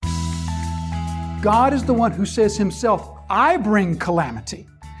God is the one who says himself, I bring calamity.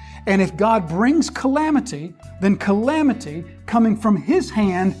 And if God brings calamity, then calamity coming from his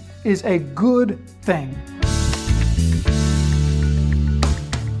hand is a good thing.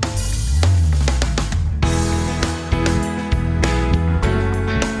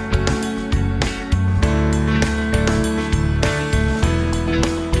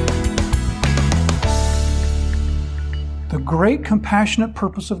 The great compassionate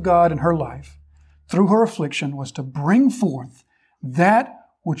purpose of God in her life, through her affliction, was to bring forth that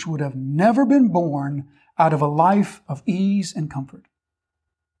which would have never been born out of a life of ease and comfort.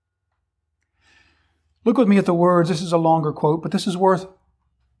 Look with me at the words. This is a longer quote, but this is worth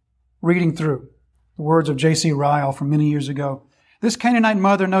reading through. The words of J.C. Ryle from many years ago. This Canaanite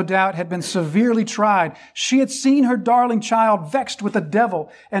mother, no doubt, had been severely tried. She had seen her darling child vexed with the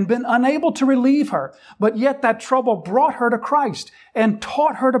devil and been unable to relieve her, but yet that trouble brought her to Christ and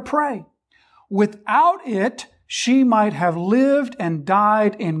taught her to pray. Without it, she might have lived and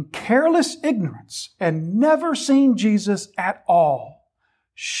died in careless ignorance and never seen Jesus at all.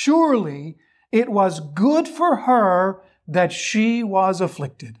 Surely it was good for her that she was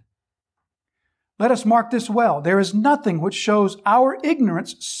afflicted. Let us mark this well. There is nothing which shows our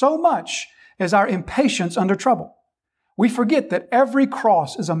ignorance so much as our impatience under trouble. We forget that every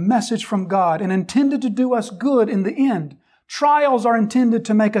cross is a message from God and intended to do us good in the end. Trials are intended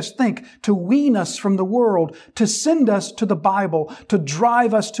to make us think, to wean us from the world, to send us to the Bible, to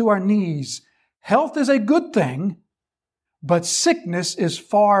drive us to our knees. Health is a good thing, but sickness is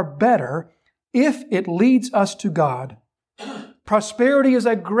far better if it leads us to God. Prosperity is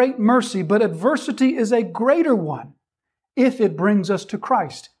a great mercy, but adversity is a greater one if it brings us to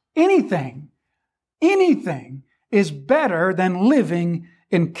Christ. Anything is better than living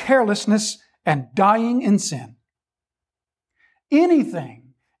in carelessness and dying in sin.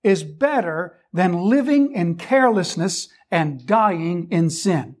 Anything is better than living in carelessness and dying in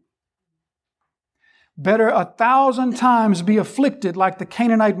sin. Better 1,000 times be afflicted like the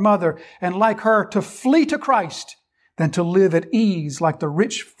Canaanite mother and like her to flee to Christ than to live at ease like the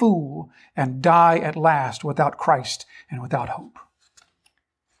rich fool and die at last without Christ and without hope.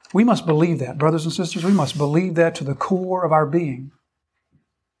 We must believe that, brothers and sisters. We must believe that to the core of our being.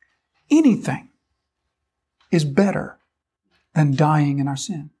 Anything is better than dying in our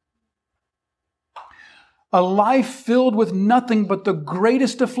sin. A life filled with nothing but the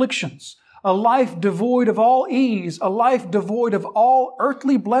greatest afflictions, a life devoid of all ease, a life devoid of all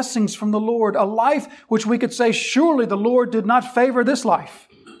earthly blessings from the Lord, a life which we could say, surely the Lord did not favor this life.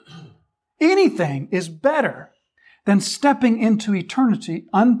 Anything is better than stepping into eternity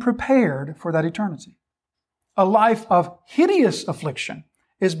unprepared for that eternity. A life of hideous affliction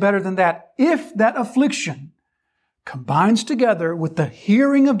is better than that if that affliction combines together with the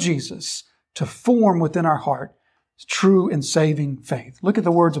hearing of Jesus to form within our heart true and saving faith. Look at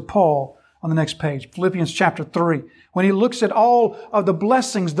the words of Paul on the next page, Philippians chapter 3, when he looks at all of the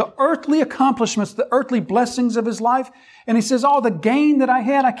blessings, the earthly accomplishments, the earthly blessings of his life, and he says, all the gain that I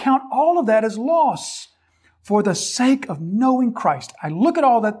had, I count all of that as loss for the sake of knowing Christ. I look at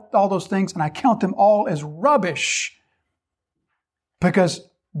all those things and I count them all as rubbish because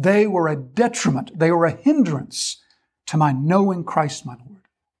they were a detriment, they were a hindrance to my knowing Christ, my Lord.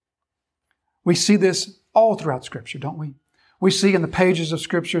 We see this all throughout Scripture, don't we? We see in the pages of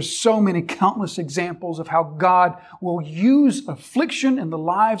Scripture so many countless examples of how God will use affliction in the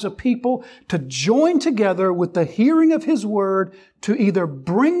lives of people to join together with the hearing of His Word to either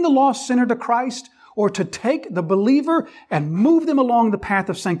bring the lost sinner to Christ or to take the believer and move them along the path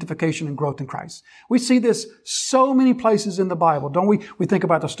of sanctification and growth in Christ. We see this so many places in the Bible, don't we? We think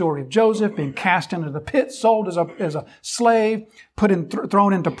about the story of Joseph being cast into the pit, sold as a slave,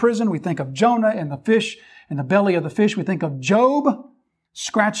 thrown into prison. We think of Jonah and the fish in the belly of the fish. We think of Job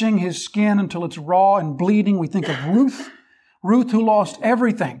scratching his skin until it's raw and bleeding. We think of Ruth who lost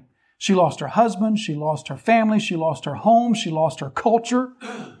everything. She lost her husband, she lost her family, she lost her home, she lost her culture.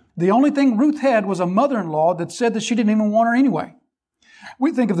 The only thing Ruth had was a mother-in-law that said that she didn't even want her anyway.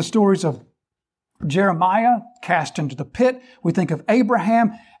 We think of the stories of Jeremiah cast into the pit. We think of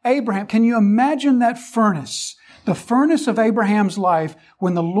Abraham. Can you imagine that furnace? The furnace of Abraham's life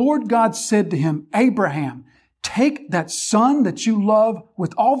when the Lord God said to him, Abraham, take that son that you love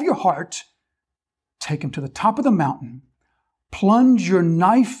with all of your heart, take him to the top of the mountain, plunge your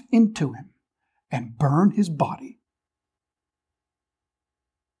knife into him, and burn his body.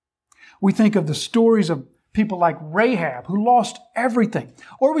 We think of the stories of people like Rahab, who lost everything.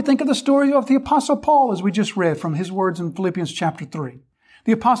 Or we think of the story of the Apostle Paul, as we just read from his words in Philippians chapter 3.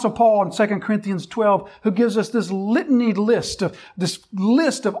 The Apostle Paul in 2 Corinthians 12, who gives us this litany list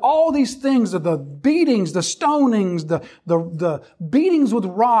of all these things, of the beatings, the stonings, the beatings with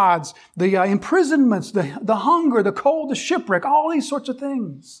rods, the imprisonments, the hunger, the cold, the shipwreck, all these sorts of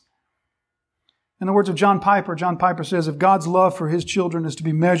things. In the words of John Piper says, if God's love for His children is to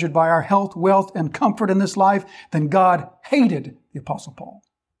be measured by our health, wealth, and comfort in this life, then God hated the Apostle Paul.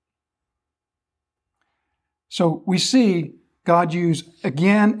 So we see God use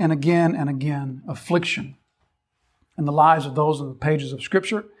again and again and again affliction in the lives of those in the pages of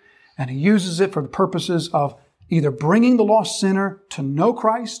Scripture, and He uses it for the purposes of either bringing the lost sinner to know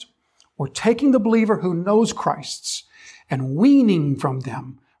Christ or taking the believer who knows Christ's and weaning from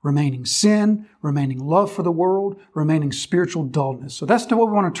them remaining sin, remaining love for the world, remaining spiritual dullness. So that's what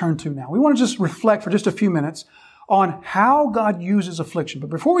we want to turn to now. We want to just reflect for just a few minutes on how God uses affliction. But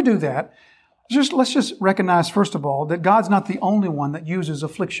before we do that, let's just recognize, first of all, that God's not the only one that uses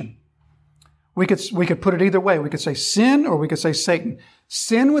affliction. We could put it either way. We could say sin or we could say Satan.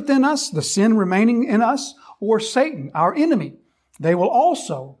 Sin within us, the sin remaining in us, or Satan, our enemy. They will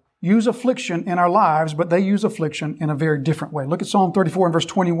also use affliction in our lives, but they use affliction in a very different way. Look at Psalm 34 and verse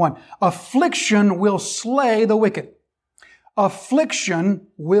 21. Affliction will slay the wicked. Affliction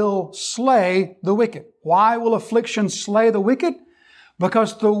will slay the wicked. Why will affliction slay the wicked?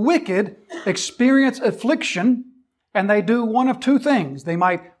 Because the wicked experience affliction and they do one of two things. They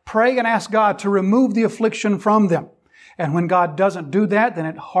might pray and ask God to remove the affliction from them. And when God doesn't do that, then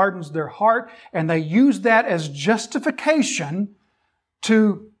it hardens their heart and they use that as justification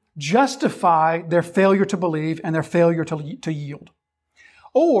to justify their failure to believe and their failure to yield.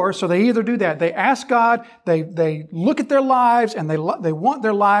 Or, so they either do that, they ask God, they look at their lives and they want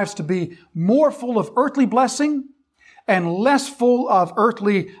their lives to be more full of earthly blessing and less full of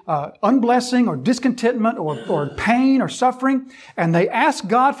earthly unblessing or discontentment or pain or suffering. And they ask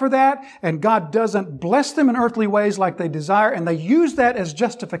God for that, and God doesn't bless them in earthly ways like they desire, and they use that as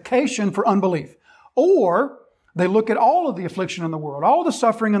justification for unbelief. Or they look at all of the affliction in the world, all the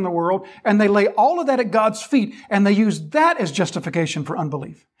suffering in the world, and they lay all of that at God's feet, and they use that as justification for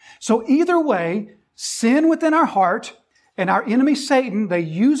unbelief. So either way, sin within our heart and our enemy Satan, they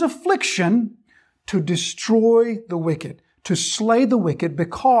use affliction to destroy the wicked, to slay the wicked,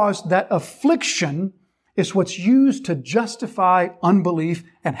 because that affliction is what's used to justify unbelief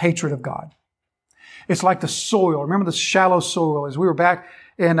and hatred of God. It's like the soil. Remember the shallow soil as we were back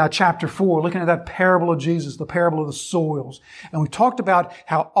in chapter 4, looking at that parable of Jesus, the parable of the soils. And we talked about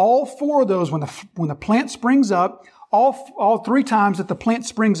how all four of those, when the plant springs up, all three times that the plant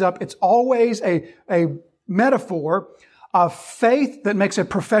springs up, it's always a metaphor of faith that makes a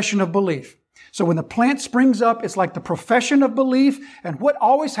profession of belief. So when the plant springs up, it's like the profession of belief. And what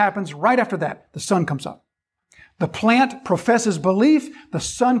always happens right after that? The sun comes up. The plant professes belief. The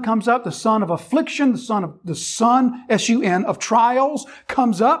sun comes up. The sun of affliction, the sun, S-U-N, of trials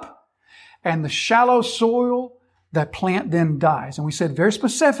comes up. And the shallow soil, that plant then dies. And we said very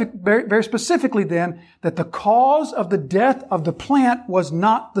specifically then that the cause of the death of the plant was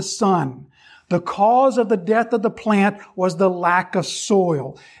not the sun. The cause of the death of the plant was the lack of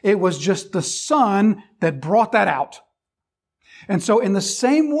soil. It was just the sun that brought that out. And so in the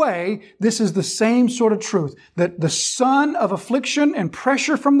same way, this is the same sort of truth, that the sun of affliction and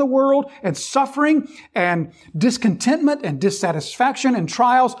pressure from the world and suffering and discontentment and dissatisfaction and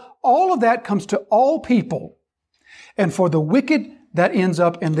trials, all of that comes to all people. And for the wicked, that ends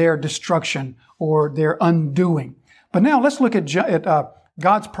up in their destruction or their undoing. But now let's look at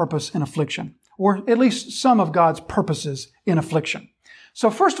God's purpose in affliction, or at least some of God's purposes in affliction. So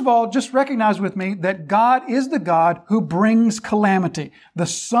first of all, just recognize with me that God is the God who brings calamity. The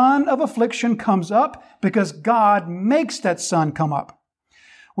sun of affliction comes up because God makes that sun come up.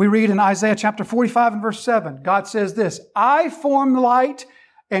 We read in Isaiah chapter 45 and verse 7, God says this, I form light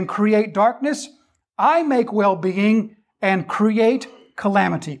and create darkness. I make well-being and create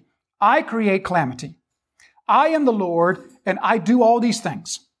calamity. I create calamity. I am the Lord and I do all these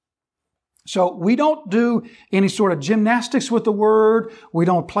things. So we don't do any sort of gymnastics with the Word. We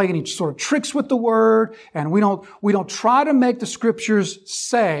don't play any sort of tricks with the Word. And we don't try to make the Scriptures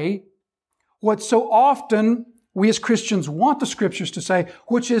say what so often we as Christians want the Scriptures to say,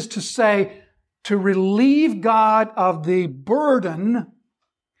 which is to say, to relieve God of the burden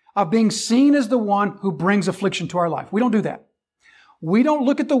of being seen as the one who brings affliction to our life. We don't do that. We don't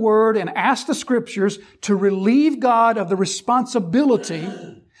look at the Word and ask the Scriptures to relieve God of the responsibility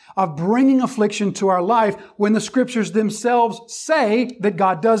of bringing affliction to our life when the Scriptures themselves say that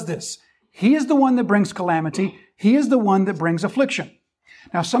God does this. He is the one that brings calamity. He is the one that brings affliction.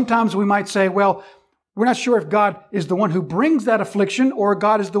 Now, sometimes we might say, well, We're not sure if God is the one who brings that affliction or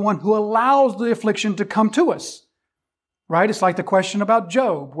God is the one who allows the affliction to come to us. Right? It's like the question about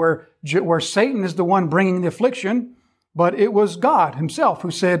Job, where Satan is the one bringing the affliction, but it was God himself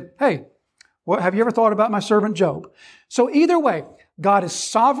who said, hey, have you ever thought about my servant Job? So either way, God is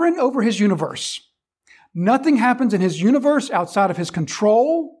sovereign over his universe. Nothing happens in his universe outside of his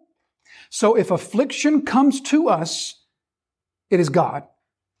control. So if affliction comes to us, it is God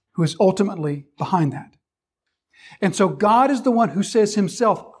who is ultimately behind that. And so God is the one who says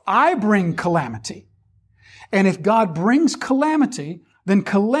himself, I bring calamity. And if God brings calamity, then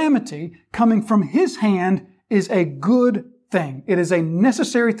calamity coming from his hand is a good thing. It is a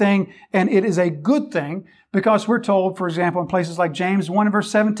necessary thing, and it is a good thing because we're told, for example, in places like James 1 and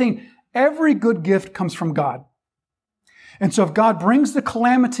verse 17, every good gift comes from God. And so if God brings the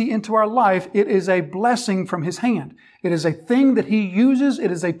calamity into our life, it is a blessing from his hand. It is a thing that he uses.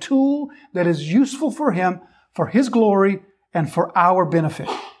 It is a tool that is useful for him, for his glory, and for our benefit.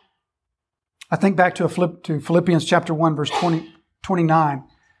 I think back to Philippians chapter 1, verse 29.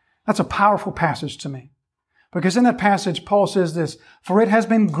 That's a powerful passage to me. Because in that passage, Paul says this, for it has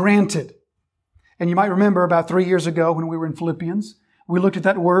been granted. And you might remember about 3 years ago when we were in Philippians, we looked at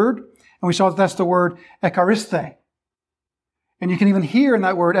that word and we saw that that's the word ekaristhe. And you can even hear in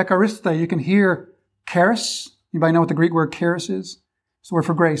that word ekaristhe, you can hear charis. Anybody know what the Greek word charis is? It's the word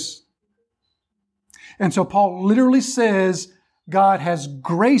for grace. And so Paul literally says, God has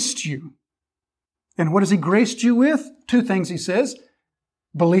graced you. And what has he graced you with? Two things he says,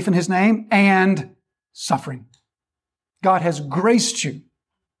 belief in his name and suffering. God has graced you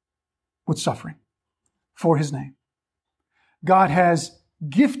with suffering for his name. God has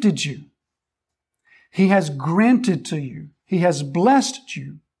gifted you. He has granted to you. He has blessed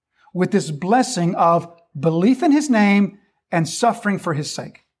you with this blessing of belief in his name and suffering for his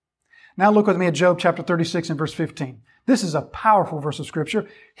sake. Now look with me at Job chapter 36 and verse 15. This is a powerful verse of Scripture.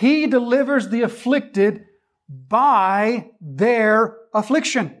 He delivers the afflicted by their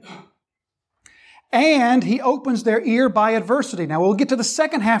affliction. And he opens their ear by adversity. Now we'll get to the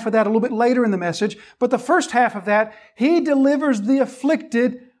second half of that a little bit later in the message, but the first half of that, he delivers the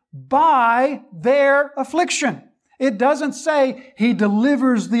afflicted by their affliction. It doesn't say he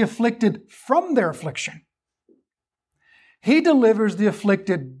delivers the afflicted from their affliction. He delivers the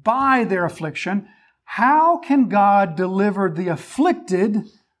afflicted by their affliction. How can God deliver the afflicted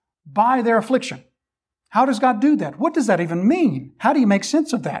by their affliction? How does God do that? What does that even mean? How do you make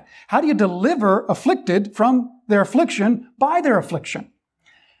sense of that? How do you deliver afflicted from their affliction by their affliction?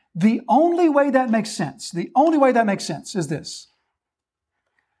 The only way that makes sense is this.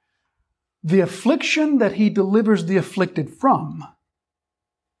 The affliction that he delivers the afflicted from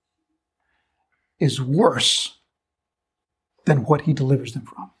is worse than what he delivers them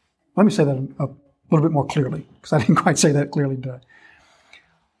from. Let me say that a little bit more clearly, because I didn't quite say that clearly today.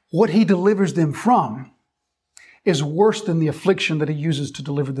 What he delivers them from is worse than the affliction that he uses to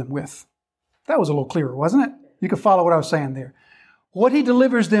deliver them with. That was a little clearer, wasn't it? You can follow what I was saying there. What he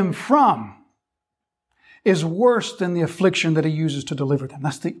delivers them from is worse than the affliction that he uses to deliver them.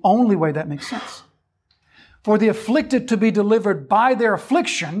 That's the only way that makes sense. For the afflicted to be delivered by their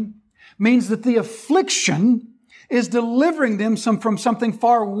affliction means that the affliction is delivering them from something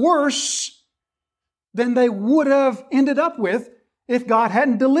far worse than they would have ended up with if God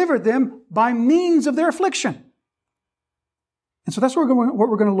hadn't delivered them by means of their affliction. And so that's what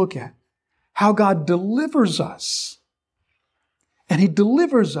we're going to look at. How God delivers us. And he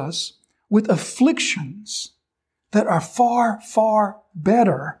delivers us with afflictions that are far, far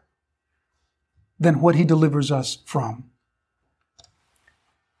better than what he delivers us from.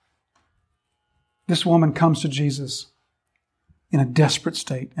 This woman comes to Jesus in a desperate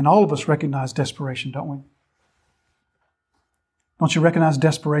state. And all of us recognize desperation, don't we? Don't you recognize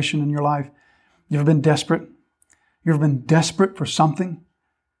desperation in your life? You ever been desperate? You ever been desperate for something?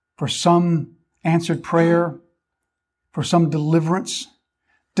 For some answered prayer? For some deliverance?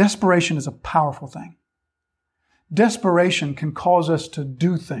 Desperation is a powerful thing. Desperation can cause us to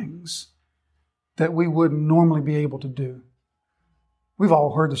do things that we wouldn't normally be able to do. We've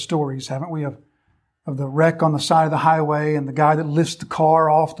all heard the stories, haven't we, of the wreck on the side of the highway and the guy that lifts the car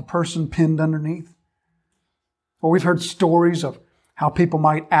off the person pinned underneath. Or we've heard stories of how people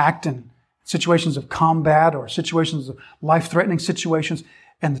might act in situations of combat or situations of life-threatening situations.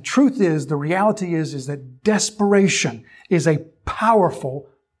 And the truth is, the reality is that desperation is a powerful,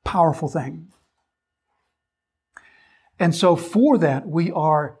 powerful thing. And so for that, we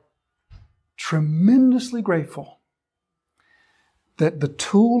are tremendously grateful that the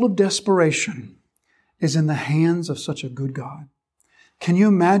tool of desperation is in the hands of such a good God. Can you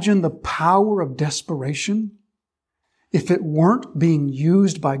imagine the power of desperation if it weren't being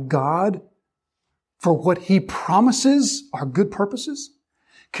used by God for what He promises are good purposes?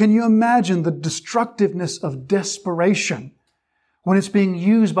 Can you imagine the destructiveness of desperation when it's being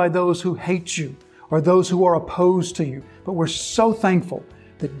used by those who hate you or those who are opposed to you? But we're so thankful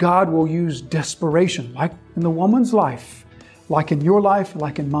that God will use desperation, like in the woman's life, like in your life,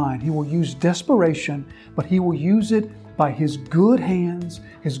 like in mine. He will use desperation, but He will use it by His good hands,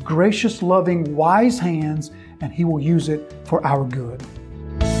 His gracious, loving, wise hands, and He will use it for our good.